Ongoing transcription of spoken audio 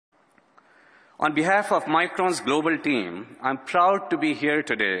On behalf of Micron's global team, I'm proud to be here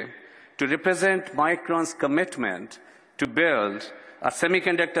today to represent Micron's commitment to build a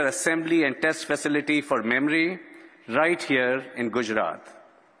semiconductor assembly and test facility for memory right here in Gujarat.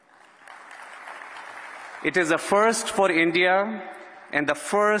 It is a first for India and the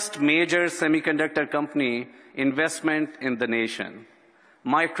first major semiconductor company investment in the nation.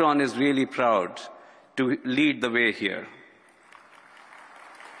 Micron is really proud to lead the way here.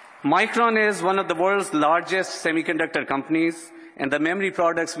 Micron is one of the world's largest semiconductor companies, and the memory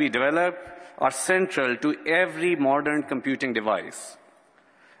products we develop are central to every modern computing device.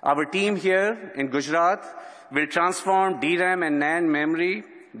 Our team here in Gujarat will transform DRAM and NAND memory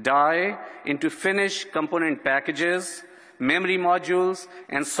die into finished component packages, memory modules,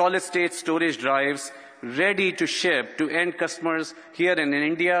 and solid-state storage drives ready to ship to end customers here in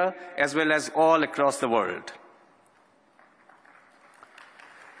India as well as all across the world.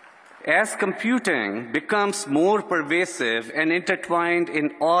 As computing becomes more pervasive and intertwined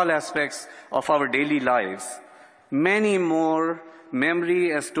in all aspects of our daily lives, many more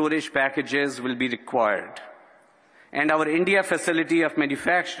memory and storage packages will be required. And our India facility of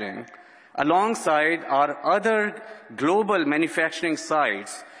manufacturing, alongside our other global manufacturing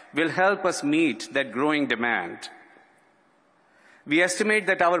sites, will help us meet that growing demand. We estimate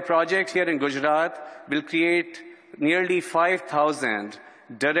that our project here in Gujarat will create nearly 5,000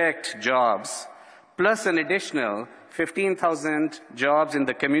 direct jobs, plus an additional 15,000 jobs in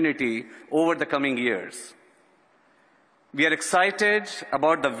the community over the coming years. We are excited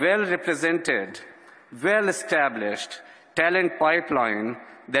about the well-represented, well-established talent pipeline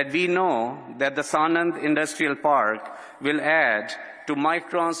that we know that the Sanand Industrial Park will add to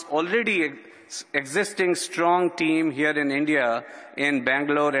Micron's already existing strong team here in India, in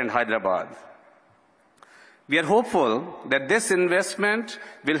Bangalore and Hyderabad. We are hopeful that this investment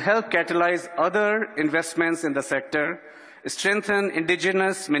will help catalyze other investments in the sector, strengthen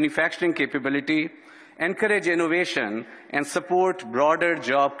indigenous manufacturing capability, encourage innovation, and support broader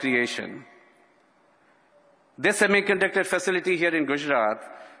job creation. This semiconductor facility here in Gujarat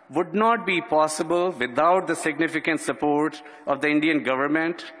would not be possible without the significant support of the Indian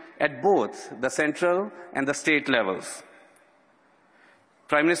government at both the central and the state levels.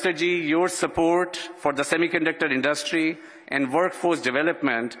 Prime Minister Ji, your support for the semiconductor industry and workforce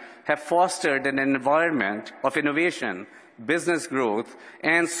development have fostered an environment of innovation, business growth,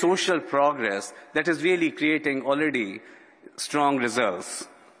 and social progress that is really creating already strong results.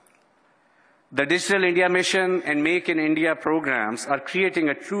 The Digital India Mission and Make in India programs are creating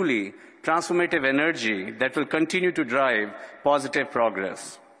a truly transformative energy that will continue to drive positive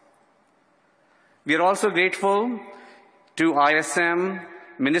progress. We are also grateful to ISM,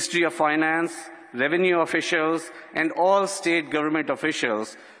 Ministry of Finance, revenue officials, and all state government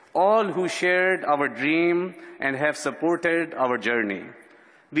officials, all who shared our dream and have supported our journey.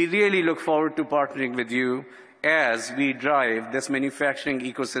 We really look forward to partnering with you as we drive this manufacturing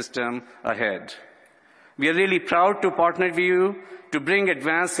ecosystem ahead. We are really proud to partner with you to bring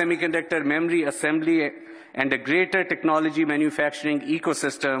advanced semiconductor memory assembly and a greater technology manufacturing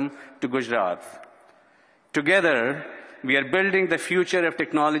ecosystem to Gujarat. Together, we are building the future of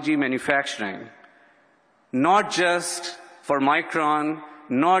technology manufacturing, not just for Micron,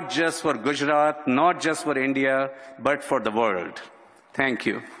 not just for Gujarat, not just for India, but for the world. Thank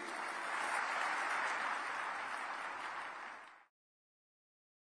you.